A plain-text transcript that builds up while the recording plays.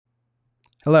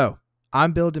Hello,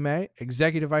 I'm Bill DeMay,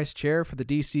 Executive Vice Chair for the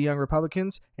DC Young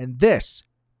Republicans, and this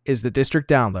is the District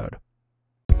Download.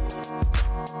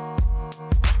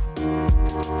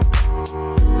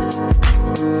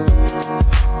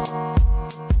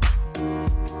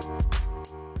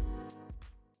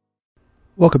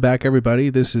 Welcome back, everybody.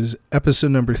 This is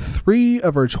episode number 3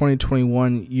 of our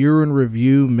 2021 Year in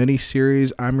Review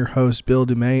mini-series. I'm your host, Bill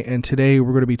DeMay, and today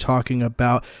we're going to be talking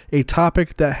about a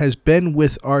topic that has been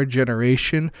with our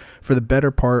generation for the better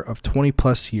part of 20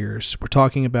 plus years. We're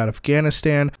talking about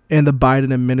Afghanistan and the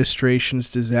Biden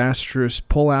administration's disastrous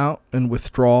pullout and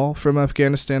withdrawal from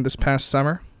Afghanistan this past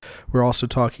summer. We're also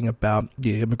talking about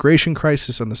the immigration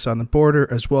crisis on the southern border,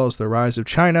 as well as the rise of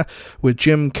China with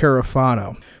Jim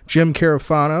Carafano. Jim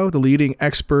Carafano, the leading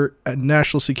expert at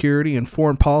national security and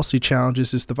foreign policy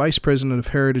challenges, is the vice president of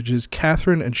Heritage's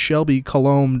Catherine and Shelby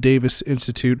Colomb Davis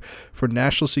Institute for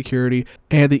National Security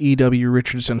and the E.W.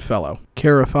 Richardson Fellow.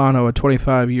 Carafano, a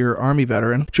 25-year Army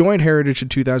veteran, joined Heritage in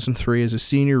 2003 as a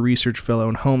senior research fellow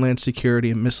in Homeland Security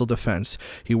and Missile Defense.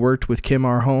 He worked with Kim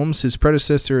R. Holmes, his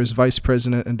predecessor as vice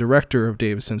president and director of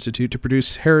Davis Institute, to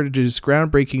produce Heritage's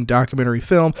groundbreaking documentary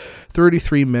film,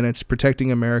 33 Minutes,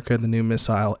 Protecting America in the New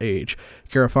Missile Age.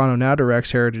 Carafano now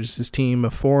directs Heritage's team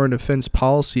of foreign defense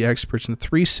policy experts in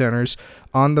 3 centers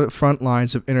on the front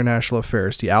lines of international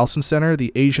affairs: the Allison Center,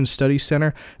 the Asian Studies Center,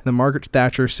 and the Margaret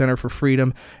Thatcher Center for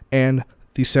Freedom, and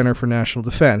the Center for National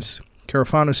Defense.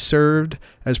 Carafano served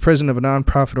as president of a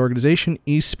nonprofit organization,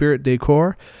 Esprit de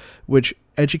Corps, which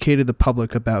educated the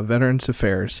public about veterans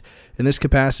affairs. In this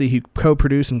capacity, he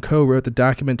co-produced and co-wrote the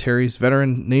documentaries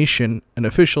Veteran Nation, an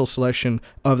official selection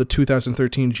of the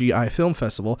 2013 GI Film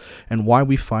Festival, and Why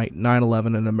We Fight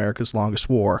 9/11 and America's Longest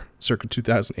War, circa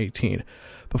 2018.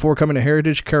 Before coming to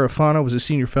Heritage, Carafano was a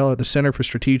senior fellow at the Center for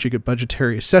Strategic and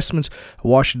Budgetary Assessments, a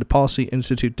Washington Policy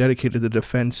Institute dedicated to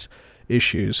defense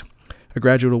issues. A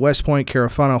graduate of West Point,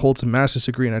 Carafano holds a master's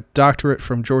degree and a doctorate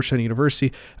from Georgetown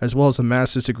University, as well as a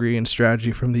master's degree in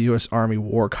strategy from the U.S. Army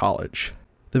War College.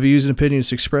 The views and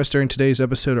opinions expressed during today's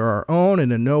episode are our own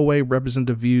and in no way represent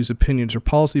the views, opinions, or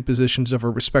policy positions of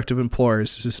our respective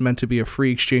employers. This is meant to be a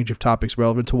free exchange of topics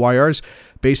relevant to YRs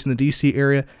based in the D.C.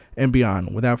 area and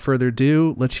beyond. Without further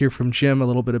ado, let's hear from Jim a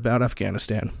little bit about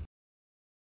Afghanistan.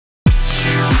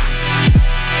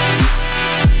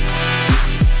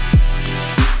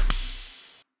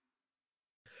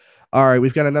 All right,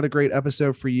 we've got another great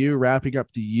episode for you, wrapping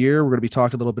up the year. We're going to be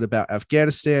talking a little bit about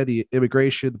Afghanistan, the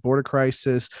immigration, the border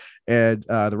crisis, and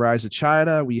the rise of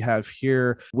China. We have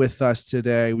here with us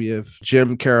today, we have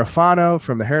Jim Carafano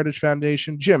from the Heritage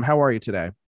Foundation. Jim, how are you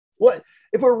today? What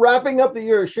if we're wrapping up the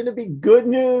year? Shouldn't it be good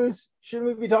news? Shouldn't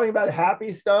we be talking about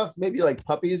happy stuff? Maybe like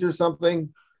puppies or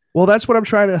something? Well, that's what I'm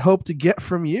trying to hope to get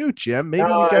from you, Jim. Maybe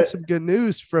you got some good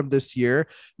news from this year.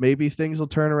 Maybe things will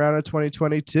turn around in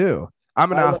 2022.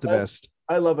 I'm an optimist.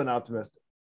 I love an optimist.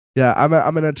 Yeah,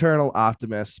 I'm an eternal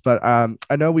optimist, but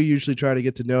I know we usually try to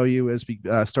get to know you as we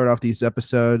start off these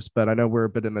episodes, but I know we're a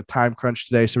bit in a time crunch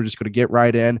today, so we're just going to get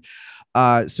right in.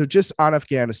 So just on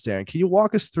Afghanistan, can you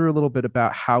walk us through a little bit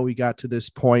about how we got to this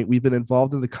point? We've been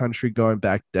involved in the country going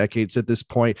back decades at this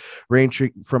point,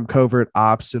 ranging from covert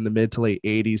ops in the mid to late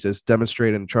 80s as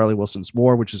demonstrated in Charlie Wilson's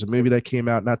War, which is a movie that came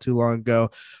out not too long ago,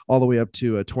 all the way up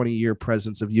to a 20-year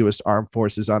presence of U.S. armed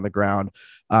forces on the ground.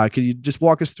 Can you just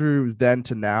walk us through then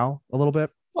to now a little bit?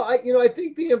 Well, I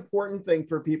think the important thing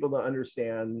for people to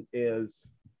understand is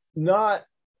not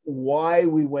why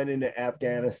we went into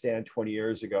Afghanistan 20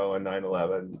 years ago on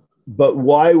 9/11, but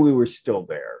why we were still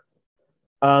there.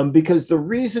 Because the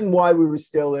reason why we were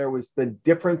still there was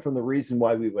different from the reason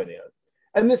why we went in.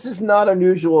 And this is not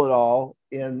unusual at all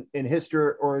in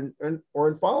history or in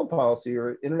foreign policy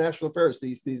or international affairs.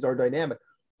 These are dynamic.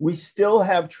 We still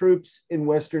have troops in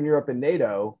Western Europe and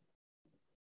NATO.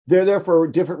 They're there for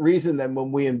a different reason than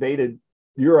when we invaded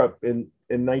Europe in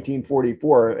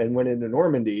 1944 and went into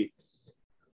Normandy.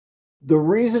 The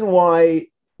reason why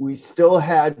we still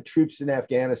had troops in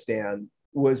Afghanistan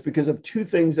was because of 2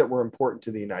 things that were important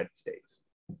to the United States.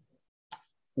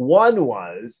 One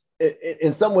was,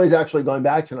 in some ways, actually going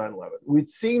back to 9/11. We'd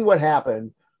seen what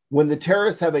happened when the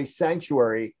terrorists have a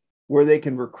sanctuary where they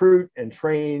can recruit and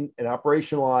train and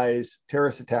operationalize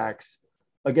terrorist attacks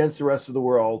against the rest of the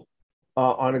world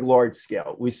on a large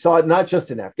scale. We saw it not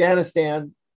just in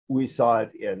Afghanistan, we saw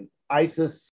it in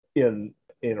ISIS, in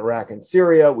Iraq and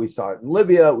Syria, we saw it in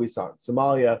Libya, we saw it in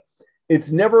Somalia.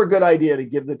 It's never a good idea to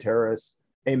give the terrorists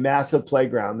a massive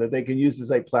playground that they can use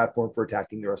as a platform for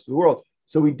attacking the rest of the world.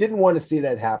 So we didn't want to see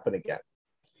that happen again.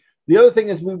 The other thing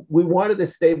is we wanted a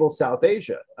stable South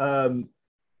Asia.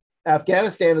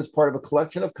 Afghanistan is part of a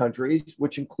collection of countries,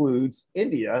 which includes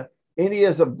India, India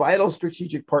is a vital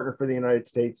strategic partner for the United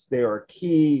States. They are a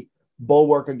key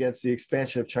bulwark against the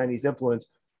expansion of Chinese influence.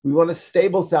 We want a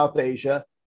stable South Asia.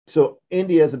 So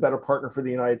India is a better partner for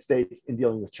the United States in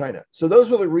dealing with China. So those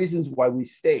were the reasons why we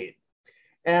stayed.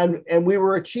 And we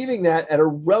were achieving that at a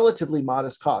relatively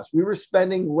modest cost. We were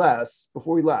spending less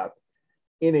before we left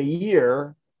in a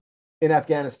year in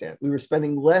Afghanistan. We were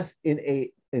spending less in an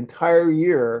entire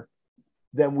year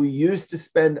than we used to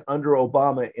spend under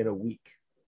Obama in a week.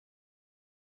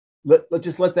 Let's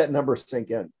just let that number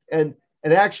sink in. And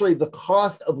actually, the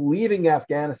cost of leaving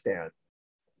Afghanistan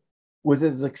was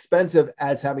as expensive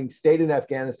as having stayed in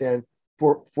Afghanistan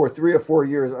for 3 or 4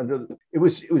 years. It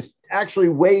was actually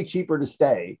way cheaper to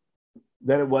stay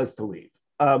than it was to leave.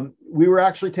 We were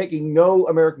actually taking no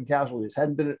American casualties.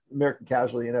 Hadn't been an American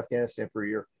casualty in Afghanistan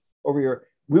for over a year.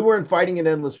 We weren't fighting an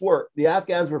endless war. The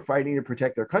Afghans were fighting to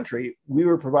protect their country. We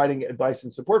were providing advice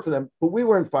and support for them, but we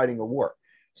weren't fighting a war.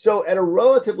 So at a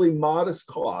relatively modest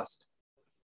cost,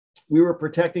 we were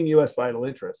protecting U.S. vital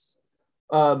interests.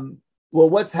 Well,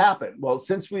 what's happened? Well,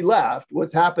 since we left,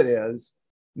 what's happened is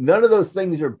none of those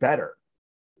things are better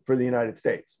for the United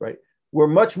States, right? We're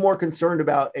much more concerned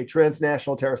about a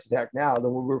transnational terrorist attack now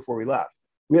than we were before we left.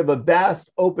 We have a vast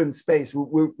open space.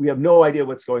 We have no idea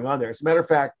what's going on there. As a matter of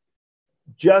fact,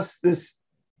 just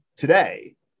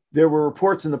today, there were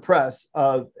reports in the press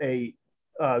of a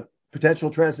potential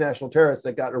transnational terrorist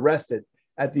that got arrested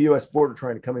at the U.S. border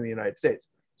trying to come in the United States.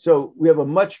 So we have a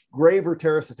much graver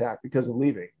terrorist attack because of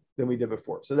leaving than we did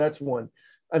before. So that's one.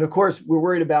 And of course, we're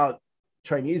worried about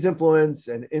Chinese influence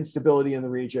and instability in the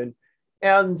region.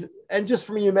 And just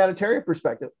from a humanitarian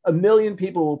perspective, 1 million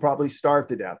people will probably starve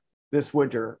to death this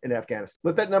winter in Afghanistan.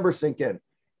 Let that number sink in.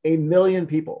 1 million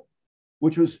people,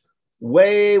 which was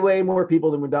way, way more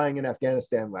people than were dying in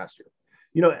Afghanistan last year.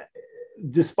 You know,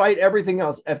 despite everything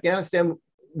else, Afghanistan,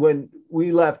 when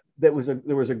we left, there was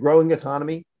a growing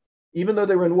economy, even though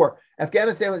they were in war.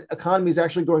 Afghanistan's economy is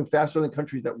actually growing faster than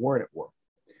countries that weren't at war.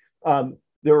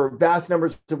 There were vast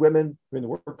numbers of women in the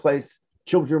workplace,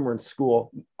 children were in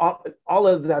school. All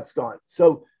of that's gone.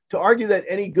 So to argue that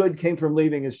any good came from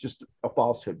leaving is just a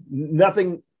falsehood.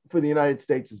 Nothing for the United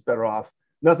States is better off.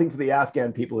 Nothing for the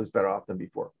Afghan people is better off than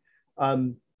before.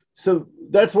 So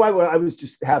that's why I was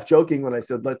just half joking when I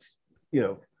said,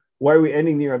 why are we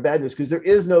ending the year on bad news? Because there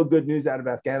is no good news out of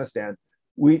Afghanistan.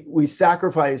 We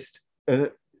sacrificed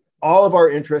all of our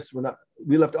interests.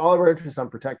 We left all of our interests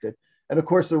unprotected. And of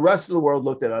course, the rest of the world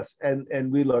looked at us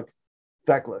and we look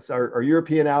feckless. Our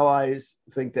European allies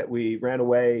think that we ran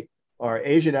away. Our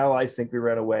Asian allies think we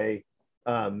ran away.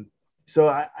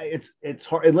 So it's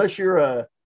hard, unless you're a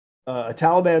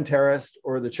Taliban terrorist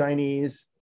or the Chinese,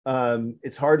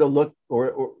 it's hard to look,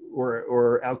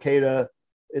 or Al Qaeda.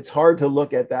 It's hard to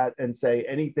look at that and say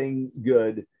anything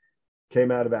good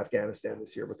came out of Afghanistan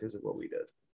this year because of what we did.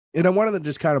 And I wanted to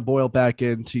just kind of boil back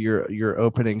into your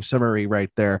opening summary right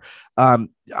there.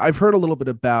 I've heard a little bit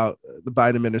about the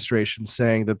Biden administration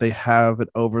saying that they have an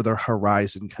over the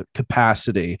horizon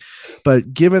capacity,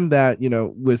 but given that,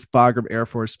 with Bagram Air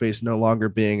Force Base no longer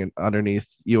being underneath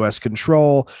U.S.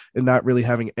 control and not really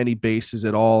having any bases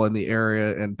at all in the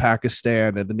area, and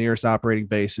Pakistan and the nearest operating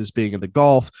bases being in the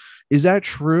Gulf, is that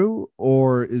true,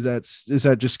 or is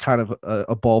that just kind of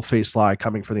a bald-faced lie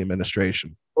coming from the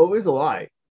administration? Well, it was a lie.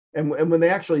 And when they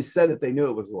actually said it, they knew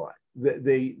it was a lie.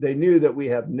 They knew that we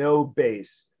have no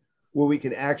base where we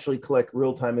can actually collect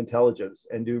real-time intelligence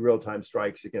and do real-time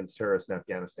strikes against terrorists in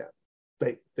Afghanistan.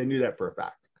 They knew that for a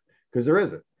fact, because there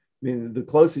isn't. I mean, the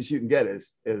closest you can get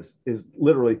is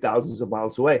literally thousands of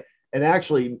miles away. And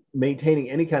actually maintaining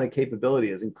any kind of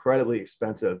capability is incredibly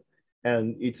expensive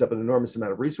and eats up an enormous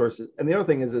amount of resources. And the other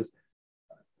thing is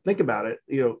think about it,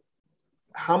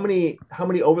 how many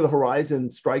over the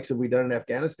horizon strikes have we done in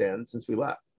Afghanistan since we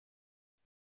left?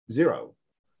 Zero.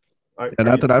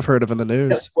 Not that I've heard of in the news.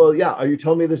 Yes, well, yeah. Are you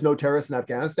telling me there's no terrorists in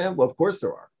Afghanistan? Well, of course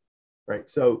there are. Right.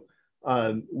 So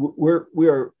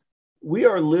we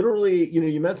are literally,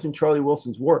 you mentioned Charlie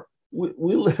Wilson's war.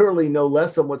 We literally know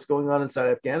less on what's going on inside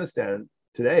Afghanistan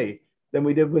today than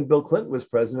we did when Bill Clinton was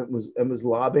president and was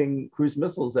lobbing cruise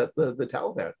missiles at the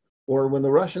Taliban, or when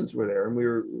the Russians were there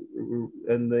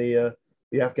and the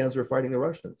Afghans were fighting the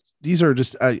Russians. These are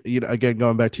just, again,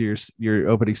 going back to your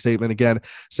opening statement again,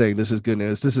 saying this is good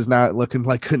news. This is not looking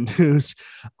like good news.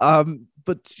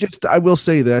 but just I will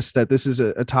say that this is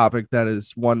a topic that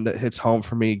is one that hits home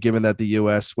for me, given that the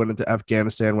U.S. went into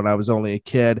Afghanistan when I was only a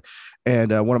kid.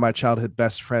 And one of my childhood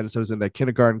best friends that was in the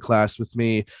kindergarten class with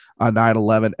me on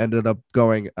 9/11 ended up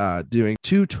going doing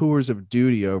 2 tours of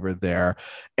duty over there.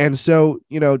 And so,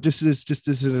 this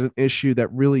is an issue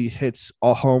that really hits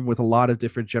all home with a lot of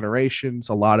different generations,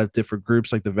 a lot of different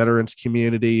groups like the veterans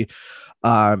community.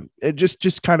 And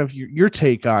just kind of your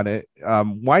take on it.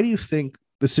 Why do you think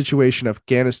the situation of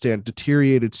Afghanistan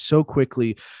deteriorated so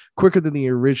quicker than the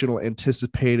original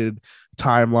anticipated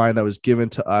timeline that was given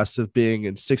to us of being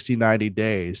in 60, 90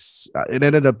 days? It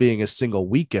ended up being a single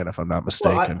weekend, if I'm not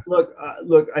mistaken. Well,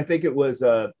 look, I think it was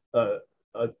a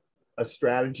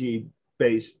strategy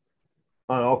based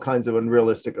on all kinds of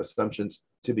unrealistic assumptions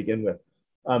to begin with.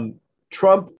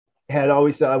 Trump had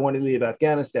always said, I want to leave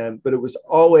Afghanistan, but it was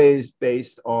always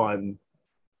based on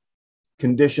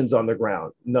conditions on the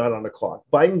ground, not on the clock.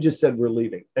 Biden just said, we're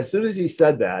leaving. As soon as he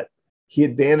said that, he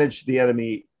advantaged the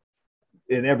enemy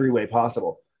in every way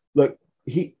possible. Look,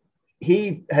 he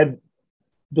had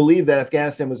believed that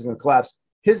Afghanistan was going to collapse.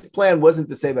 His plan wasn't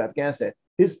to save Afghanistan.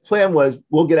 His plan was,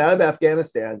 we'll get out of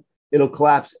Afghanistan. It'll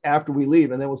collapse after we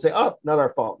leave. And then we'll say, oh, not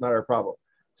our fault, not our problem.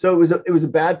 So it was a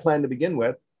bad plan to begin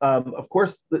with. Of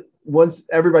course, once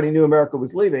everybody knew America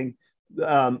was leaving,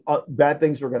 bad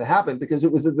things were going to happen because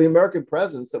it was the American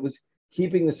presence that was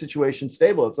keeping the situation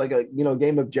stable. It's like a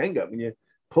game of Jenga. When you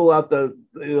pull out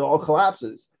it all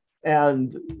collapses.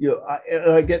 And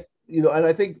I get and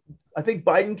I think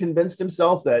Biden convinced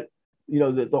himself that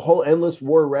the whole endless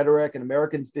war rhetoric and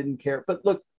Americans didn't care. But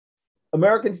look,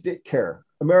 Americans did care.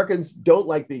 Americans don't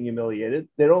like being humiliated.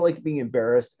 They don't like being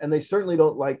embarrassed, and they certainly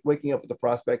don't like waking up with the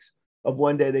prospects of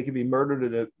one day they could be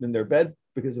murdered in their bed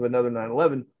because of another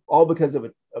 9/11, all because of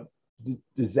a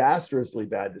disastrously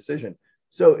bad decision.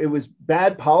 So it was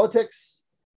bad politics.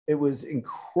 It was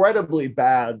incredibly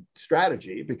bad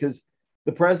strategy because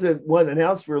the president,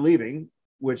 announced we're leaving,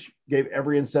 which gave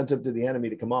every incentive to the enemy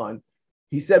to come on.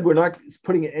 He said we're not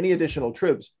putting in any additional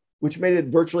troops, which made it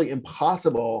virtually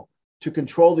impossible to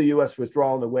control the U.S.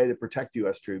 withdrawal in a way that protect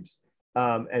U.S. troops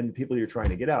and the people you're trying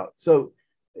to get out. So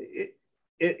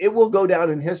it will go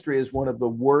down in history as one of the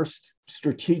worst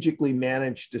strategically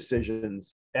managed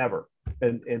decisions ever,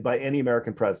 and by any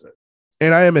American president.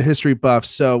 And I am a history buff,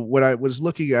 so when I was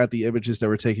looking at the images that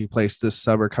were taking place this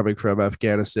summer coming from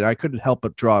Afghanistan, I couldn't help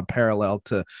but draw a parallel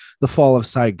to the fall of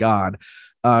Saigon.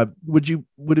 Would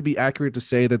it be accurate to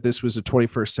say that this was a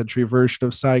 21st century version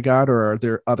of Saigon, or are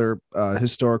there other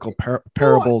historical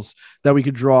parables that we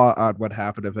could draw on what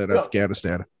happened in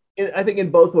Afghanistan? I think in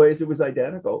both ways it was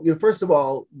identical. First of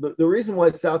all, the reason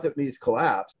why South Vietnamese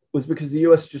collapsed was because the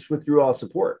U.S. just withdrew all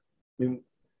support. I mean,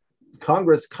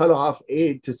 Congress cut off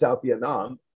aid to South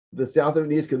Vietnam. The South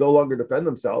Vietnamese could no longer defend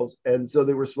themselves, and so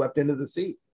they were swept into the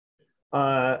sea.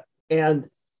 And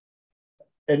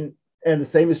the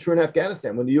same is true in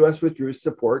Afghanistan. When the U.S. withdrew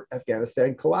support,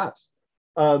 Afghanistan collapsed.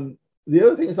 The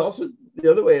other thing is also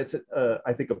the other way. It's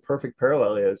I think a perfect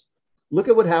parallel is look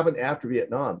at what happened after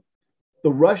Vietnam.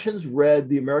 The Russians read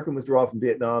the American withdrawal from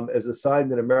Vietnam as a sign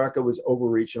that America was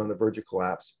overreaching on the verge of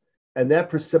collapse. And that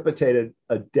precipitated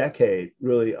a decade,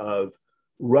 really, of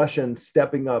Russians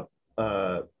stepping up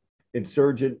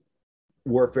insurgent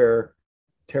warfare,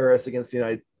 terrorists against the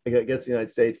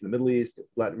United States, in the Middle East,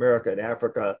 Latin America, and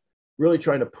Africa, really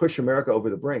trying to push America over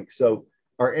the brink. So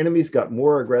our enemies got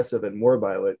more aggressive and more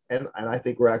violent. And I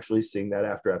think we're actually seeing that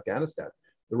after Afghanistan.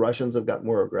 The Russians have gotten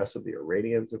more aggressive. The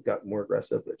Iranians have gotten more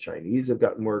aggressive. The Chinese have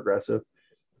gotten more aggressive.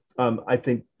 I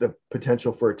think the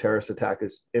potential for a terrorist attack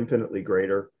is infinitely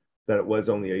greater than it was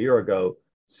only a year ago.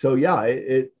 So yeah,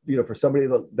 for somebody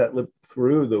that lived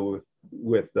through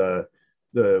the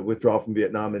withdrawal from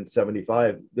Vietnam in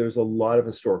 '75, there's a lot of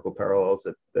historical parallels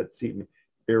that seem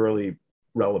eerily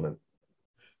relevant.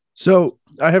 So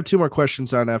I have 2 more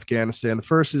questions on Afghanistan. The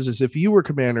first is if you were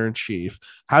commander in chief,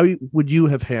 how would you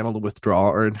have handled the withdrawal,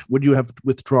 or would you have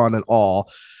withdrawn at all?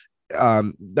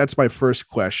 That's my first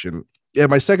question. And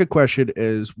my second question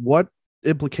is, what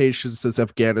implications does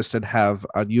Afghanistan have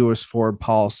on U.S. foreign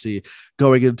policy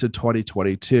going into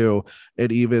 2022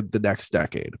 and even the next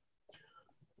decade?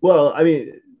 Well, I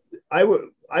mean, I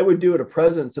would do what a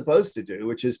president's supposed to do,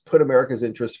 which is put America's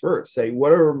interests first. Say,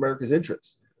 what are America's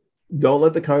interests? Don't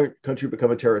let the country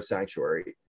become a terrorist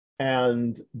sanctuary,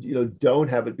 and don't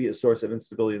have it be a source of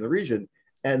instability in the region.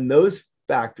 And those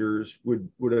factors would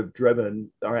have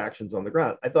driven our actions on the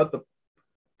ground. I thought the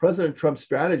President Trump's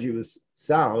strategy was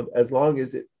sound as long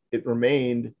as it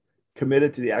remained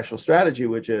committed to the actual strategy,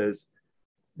 which is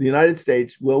the United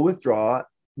States will withdraw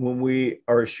when we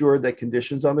are assured that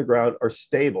conditions on the ground are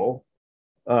stable,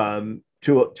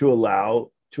 to allow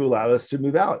us to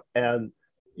move out. And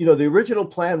the original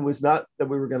plan was not that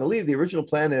we were going to leave. The original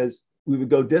plan is we would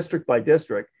go district by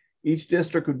district. Each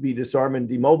district would be disarmed and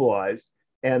demobilized.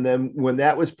 And then when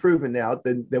that was proven out,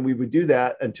 then we would do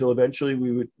that until eventually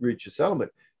we would reach a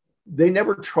settlement. They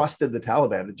never trusted the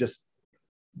Taliban to just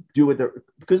do what they're,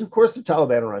 because of course the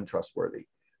Taliban are untrustworthy.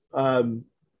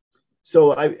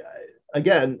 So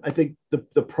I think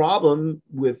the problem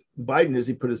with Biden is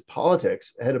he put his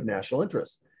politics ahead of national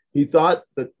interests. He thought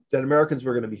that Americans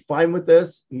were going to be fine with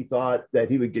this. He thought that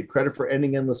he would get credit for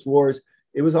ending endless wars.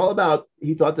 It was all about,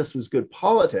 he thought this was good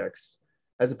politics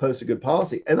as opposed to good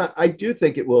policy. And I do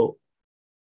think it will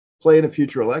play into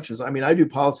future elections. I mean, I do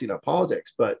policy, not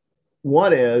politics, but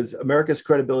one is America's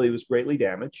credibility was greatly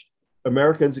damaged.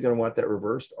 Americans are going to want that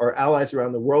reversed. Our allies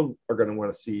around the world are going to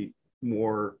want to see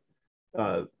more,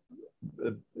 better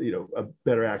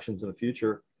actions in the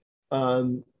future.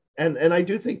 And I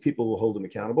do think people will hold them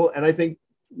accountable. And I think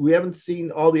we haven't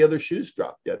seen all the other shoes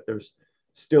dropped yet. There's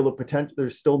still a potential.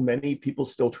 There's still many people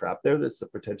still trapped there. There's the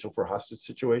potential for hostage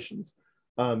situations.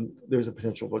 There's a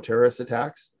potential for terrorist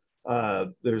attacks.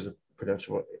 There's a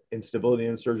potential instability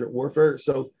and insurgent warfare.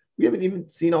 So we haven't even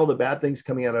seen all the bad things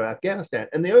coming out of Afghanistan.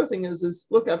 And the other thing is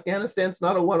look, Afghanistan's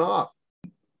not a one-off.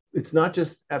 It's not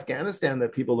just Afghanistan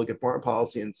that people look at foreign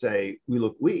policy and say we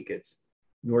look weak. It's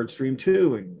Nord Stream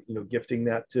 2 and gifting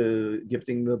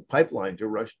the pipeline to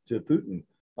Russia, to Putin.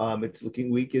 It's looking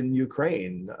weak in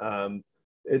Ukraine.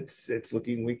 It's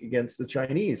looking weak against the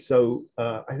Chinese. So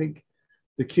I think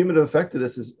the cumulative effect of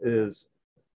this is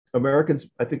Americans,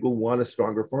 I think, will want a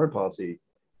stronger foreign policy.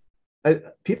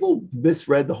 People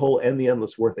misread the whole end the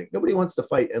endless war thing. Nobody wants to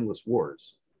fight endless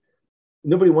wars.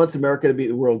 Nobody wants America to be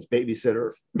the world's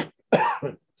babysitter,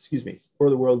 excuse me, or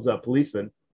the world's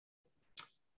policeman.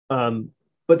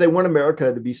 But they want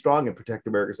America to be strong and protect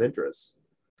America's interests.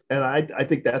 And I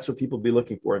think that's what people will be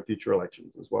looking for in future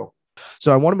elections as well.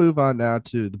 So I want to move on now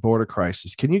to the border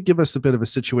crisis. Can you give us a bit of a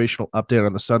situational update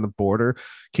on the southern border?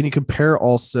 Can you compare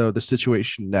also the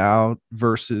situation now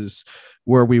versus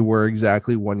where we were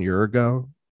exactly 1 year ago?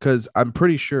 Because I'm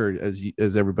pretty sure, as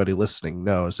everybody listening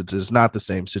knows, it is not the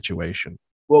same situation.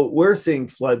 Well, we're seeing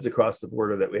floods across the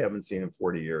border that we haven't seen in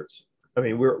 40 years. I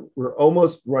mean, we're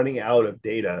almost running out of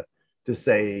data to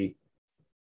say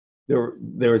there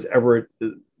was ever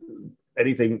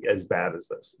anything as bad as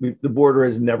this. The border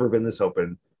has never been this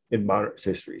open in modern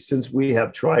history. Since we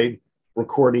have tried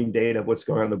recording data of what's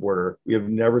going on the border, we have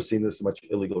never seen this much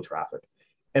illegal traffic.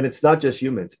 And it's not just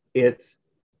humans, it's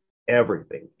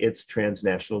everything. It's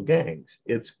transnational gangs,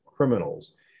 it's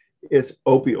criminals, it's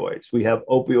opioids. We have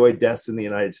opioid deaths in the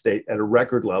United States at a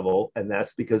record level, and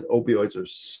that's because opioids are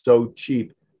so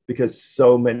cheap because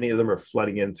so many of them are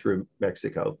flooding in through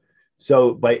Mexico.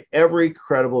 So by every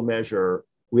credible measure,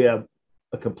 we have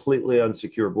a completely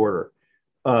unsecure border.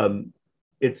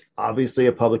 It's obviously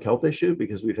a public health issue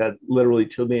because we've had literally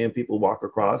 2 million people walk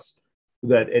across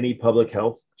without any public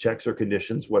health checks or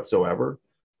conditions whatsoever.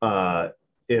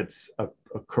 It's a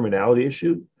criminality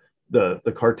issue.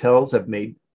 The cartels have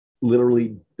made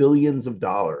literally billions of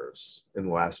dollars in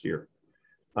the last year.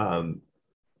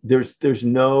 There's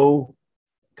no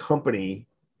company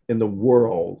in the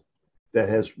world that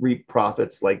has reaped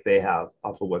profits like they have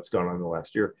off of what's gone on in the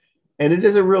last year. And it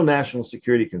is a real national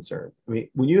security concern. I mean,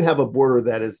 when you have a border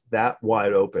that is that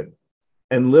wide open,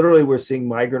 and literally we're seeing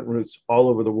migrant routes all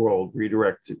over the world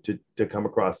redirect to come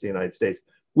across the United States.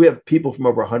 We have people from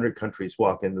over 100 countries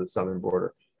walk into the southern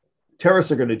border.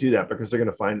 Terrorists are going to do that because they're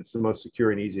going to find it's the most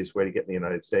secure and easiest way to get in the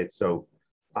United States. So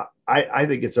I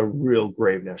think it's a real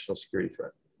grave national security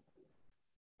threat.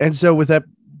 And so with that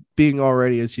being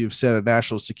already, as you've said, a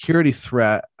national security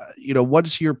threat,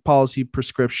 what's your policy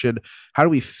prescription? How do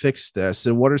we fix this?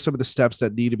 And what are some of the steps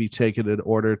that need to be taken in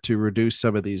order to reduce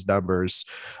some of these numbers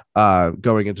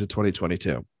going into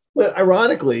 2022? Well,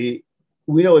 ironically,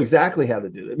 we know exactly how to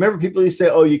do it. Remember, people used to say,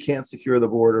 oh, you can't secure the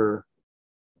border,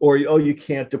 or, oh, you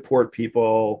can't deport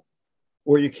people,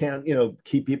 or you can't,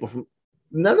 keep people from.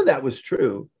 None of that was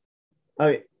true.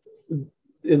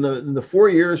 In the 4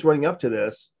 years running up to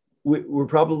this, we're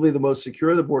probably the most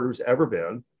secure the border's ever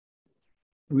been.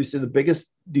 We see the biggest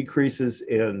decreases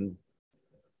in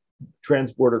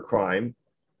transborder crime,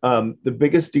 the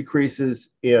biggest decreases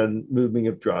in movement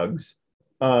of drugs.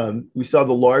 We saw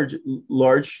the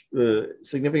large,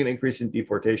 significant increase in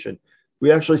deportation.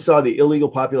 We actually saw the illegal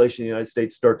population in the United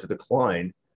States start to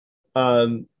decline.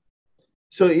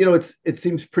 So, it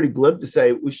seems pretty glib to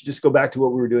say we should just go back to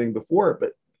what we were doing before,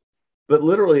 but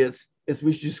literally it's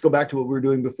we should just go back to what we were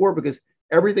doing before because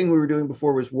everything we were doing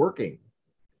before was working.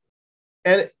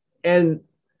 And I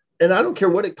don't care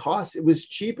what it costs. It was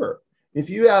cheaper. If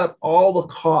you add up all the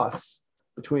costs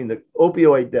between the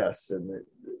opioid deaths and the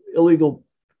illegal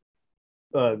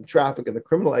traffic and the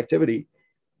criminal activity,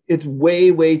 it's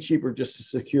way, way cheaper just to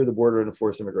secure the border and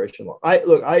enforce immigration law.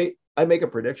 I make a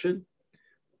prediction,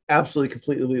 absolutely,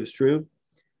 completely believe it's true.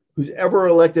 Who's ever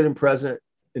elected in president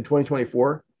in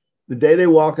 2024, the day they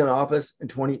walk in office in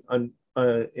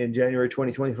January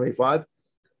 2025,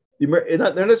 they're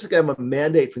not just going to have a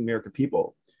mandate from the American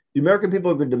people. The American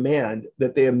people are going to demand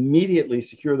that they immediately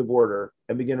secure the border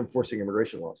and begin enforcing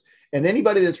immigration laws. And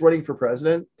anybody that's running for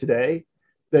president today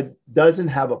that doesn't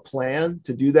have a plan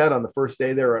to do that on the first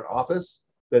day they're in office,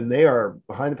 then they are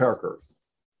behind the power curve.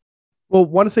 Well,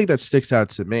 one thing that sticks out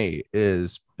to me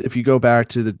is if you go back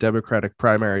to the Democratic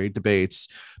primary debates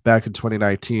back in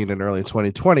 2019 and early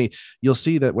 2020, you'll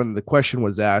see that when the question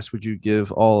was asked, would you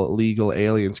give all illegal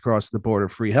aliens crossing the border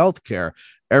free health care?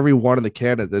 Every one of the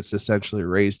candidates essentially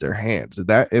raised their hands. And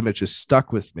that image has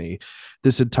stuck with me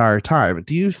this entire time.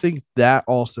 Do you think that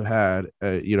also had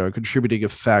a contributing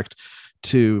effect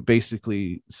to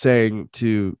basically saying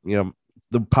to,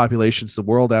 the populations, the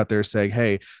world out there saying,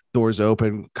 hey, doors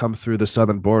open, come through the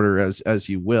southern border as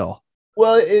you will?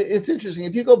 Well, it's interesting.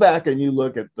 If you go back and you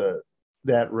look at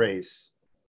that race,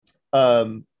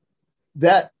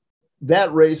 that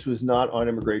race was not on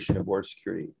immigration and border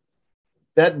security.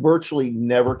 That virtually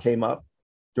never came up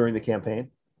during the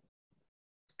campaign.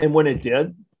 And when it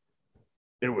did,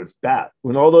 it was bad.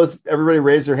 When everybody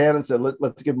raised their hand and said,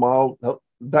 let's give them all help,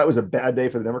 that was a bad day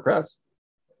for the Democrats.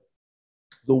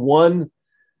 The one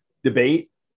debate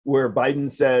where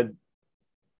Biden said,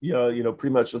 pretty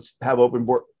much let's have open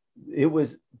border, it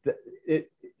was a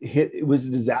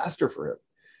disaster for him.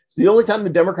 So the only time the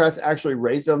Democrats actually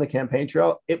raised it on the campaign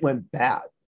trail, it went bad.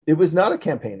 It was not a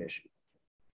campaign issue.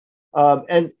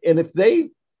 And if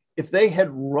they had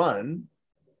run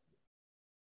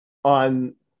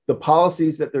on the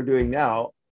policies that they're doing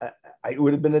now, it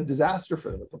would have been a disaster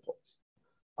for them at the polls.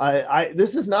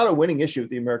 This is not a winning issue with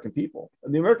the American people.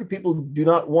 The American people do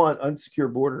not want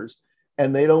unsecure borders,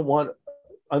 and they don't want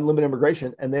unlimited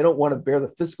immigration, and they don't want to bear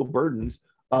the fiscal burdens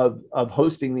of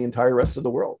hosting the entire rest of the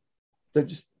world. They're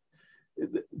just,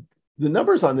 the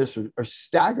numbers on this are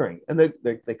staggering, and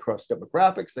they cross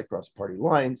demographics, they cross party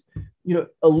lines.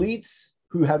 Elites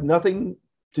who have nothing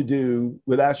to do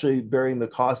with actually bearing the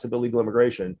cost of illegal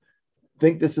immigration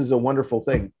think this is a wonderful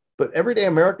thing, but everyday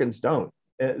Americans don't.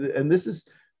 And this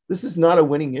is not a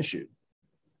winning issue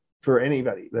for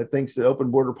anybody that thinks that open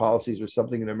border policies are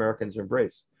something that Americans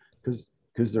embrace, because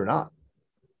they're not.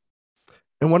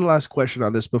 And one last question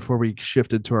on this before we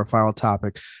shift into our final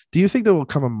topic. Do you think there will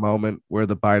come a moment where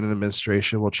the Biden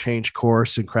administration will change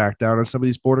course and crack down on some of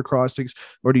these border crossings?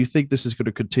 Or do you think this is going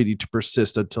to continue to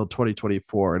persist until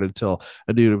 2024 and until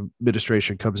a new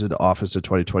administration comes into office in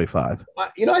 2025?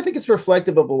 I think it's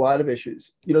reflective of a lot of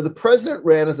issues. The president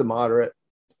ran as a moderate.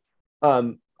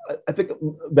 I think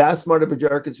vast majority of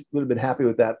Americans would have been happy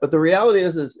with that. But the reality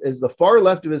is the far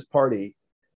left of his party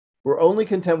were only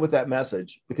content with that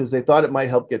message because they thought it might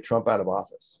help get Trump out of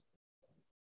office.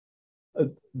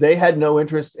 They had no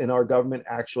interest in our government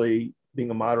actually being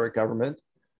a moderate government.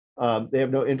 They have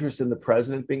no interest in the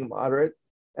president being moderate.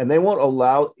 And they won't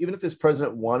allow, even if this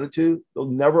president wanted to, they'll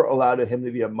never allow him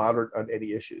to be a moderate on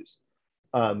any issues.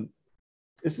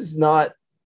 This is not,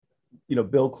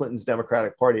 Bill Clinton's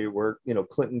Democratic Party where,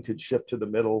 Clinton could shift to the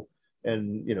middle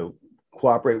and,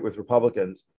 cooperate with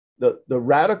Republicans. The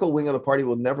radical wing of the party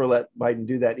will never let Biden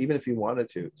do that, even if he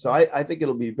wanted to. So I think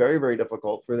it'll be very, very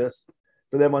difficult for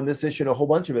them on this issue and a whole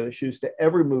bunch of other issues to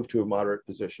ever move to a moderate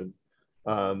position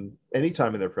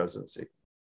anytime in their presidency.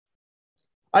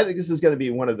 I think this is going to be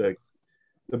one of the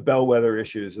bellwether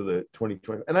issues of the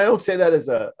 2020. And I don't say that as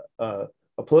a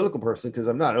political person, because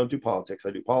I'm not. I don't do politics.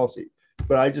 I do policy.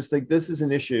 But I just think this is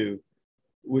an issue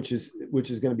which is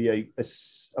going to be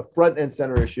a front and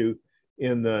center issue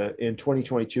in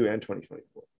 2022 and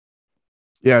 2024.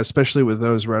 Yeah, especially with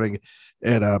those running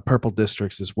in purple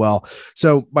districts as well.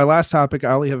 So my last topic,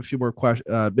 I only have a few more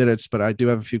minutes, but I do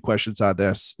have a few questions on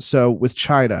this. So with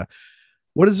China,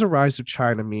 what does the rise of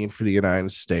China mean for the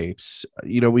United States?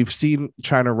 We've seen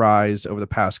China rise over the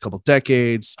past couple of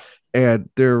decades, and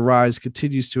their rise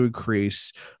continues to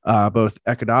increase, both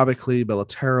economically,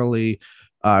 militarily.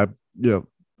 Are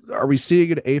we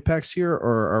seeing an apex here,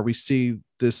 or are we seeing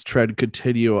this trend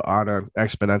continue on an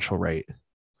exponential rate?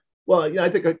 Well, I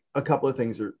think a couple of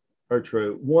things are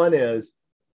true. One is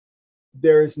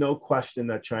there is no question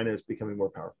that China is becoming more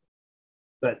powerful.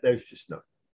 There's just no.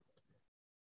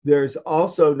 There's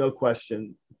also no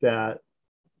question that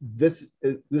this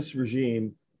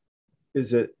regime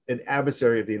is an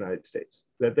adversary of the United States,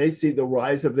 that they see the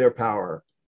rise of their power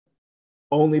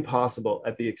only possible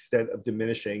at the extent of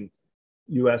diminishing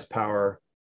U.S. power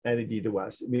and indeed the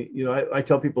West. I mean, I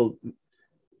tell people,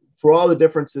 for all the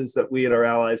differences that we and our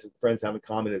allies and friends have in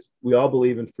common, is we all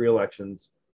believe in free elections,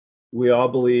 we all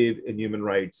believe in human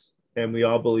rights, and we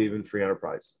all believe in free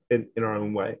enterprise in our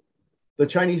own way. The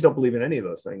Chinese don't believe in any of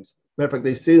those things. Matter of fact,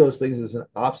 they see those things as an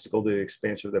obstacle to the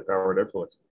expansion of their power and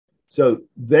influence. So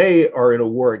they are in a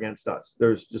war against us.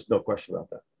 There's just no question about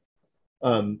that.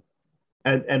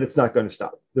 And it's not going to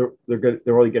stop. They're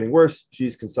only getting worse.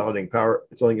 Xi's consolidating power.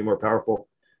 It's only getting more powerful.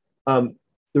 I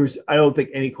don't think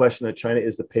any question that China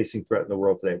is the pacing threat in the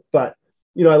world today. But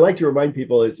I like to remind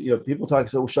people is people talk,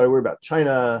 so should I worry about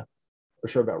China, or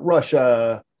should I worry about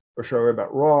Russia, or should I worry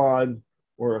about Iran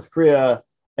or North Korea?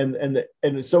 And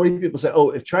so many people say,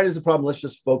 oh, if China's the problem, let's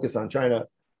just focus on China.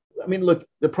 I mean, look,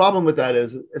 the problem with that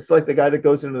is it's like the guy that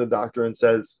goes into the doctor and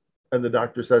the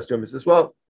doctor says to him, he says,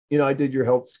 well, I did your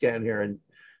health scan here and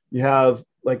you have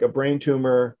like a brain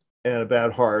tumor and a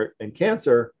bad heart and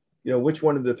cancer. Which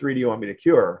one of the three do you want me to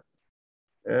cure?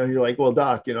 And you're like, well,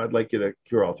 doc, I'd like you to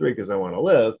cure all three because I want to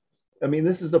live. I mean,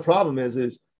 this is the problem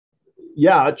is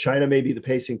yeah, China may be the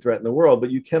pacing threat in the world,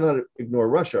 but you cannot ignore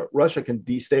Russia. Russia can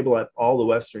destabilize all of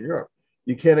Western Europe.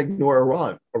 You can't ignore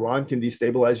Iran. Iran can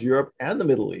destabilize Europe and the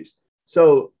Middle East.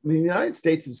 So the United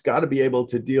States has got to be able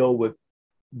to deal with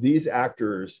these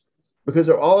actors because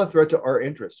they're all a threat to our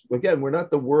interests. Again, we're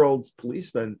not the world's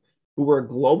policemen, but we're a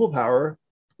global power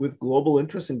with global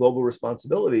interests and global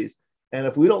responsibilities. And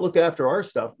if we don't look after our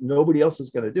stuff, nobody else is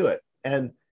going to do it.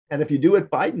 And if you do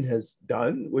what Biden has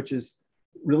done, which is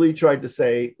really tried to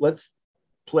say, let's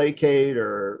placate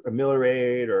or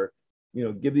ameliorate or,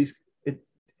 give these,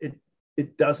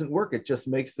 it doesn't work. It just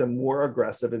makes them more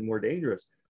aggressive and more dangerous.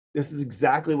 This is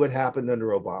exactly what happened under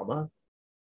Obama.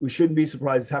 We shouldn't be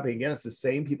surprised it's happening again. It's the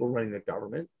same people running the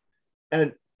government.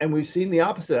 And we've seen the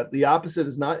opposite. The opposite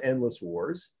is not endless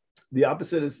wars. The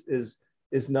opposite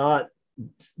is not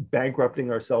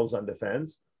bankrupting ourselves on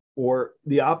defense, or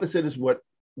the opposite is what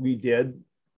we did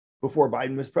before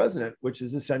Biden was president, which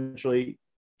is essentially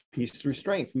peace through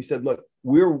strength. We said, look,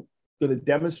 we're going to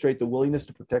demonstrate the willingness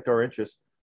to protect our interests.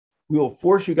 We will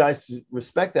force you guys to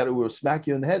respect that, or we will smack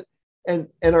you in the head. And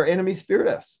our enemies feared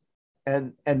us.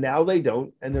 And now they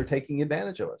don't, and they're taking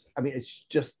advantage of us. I mean, it's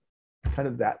just kind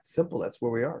of that simple. That's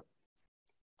where we are.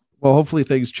 Well, hopefully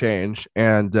things change,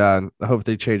 and I hope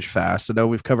they change fast. I know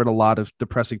we've covered a lot of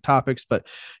depressing topics, but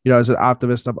as an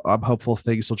optimist, I'm hopeful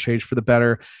things will change for the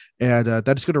better. And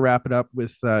that's going to wrap it up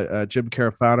with Jim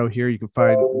Carafano here. You can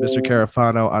find Mr.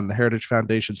 Carafano on the Heritage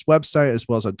Foundation's website, as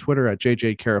well as on Twitter at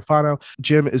JJ Carafano.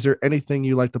 Jim, is there anything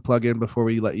you'd like to plug in before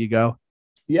we let you go?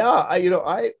 Yeah,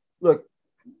 I look.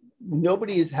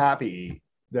 Nobody is happy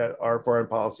that our foreign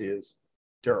policy is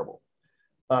terrible.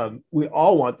 We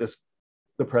all want the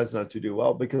president to do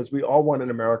well, because we all want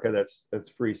an America that's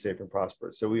free, safe, and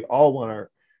prosperous. So we all want our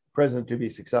president to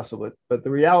be successful. But the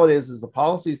reality is the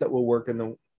policies that will work in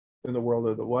the world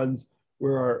are the ones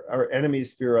where our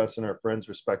enemies fear us and our friends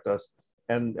respect us.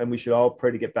 And we should all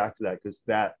pray to get back to that, because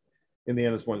that, in the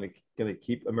end, is going to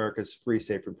keep America's free,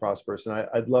 safe, and prosperous. And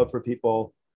I'd love for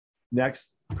people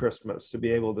next Christmas to be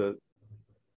able to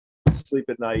sleep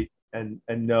at night and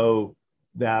know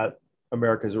that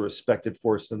America is a respected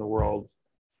force in the world,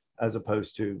 as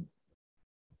opposed to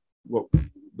what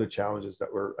the challenges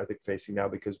that we're, I think, facing now,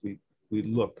 because we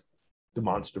look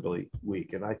demonstrably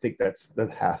weak. And I think that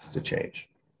has to change.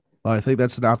 Well, I think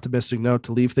that's an optimistic note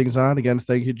to leave things on. Again,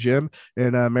 thank you, Jim,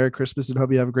 and Merry Christmas, and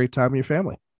hope you have a great time with your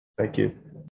family. Thank you.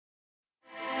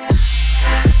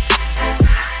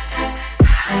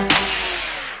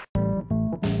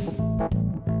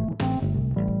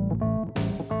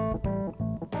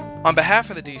 On behalf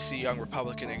of the DC Young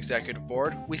Republican Executive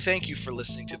Board, we thank you for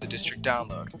listening to the District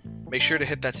Download. Make sure to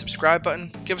hit that subscribe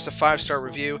button, give us a 5-star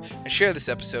review, and share this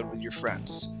episode with your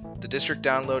friends. The District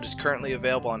Download is currently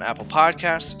available on Apple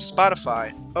Podcasts,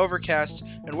 Spotify, Overcast,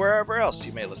 and wherever else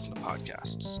you may listen to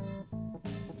podcasts.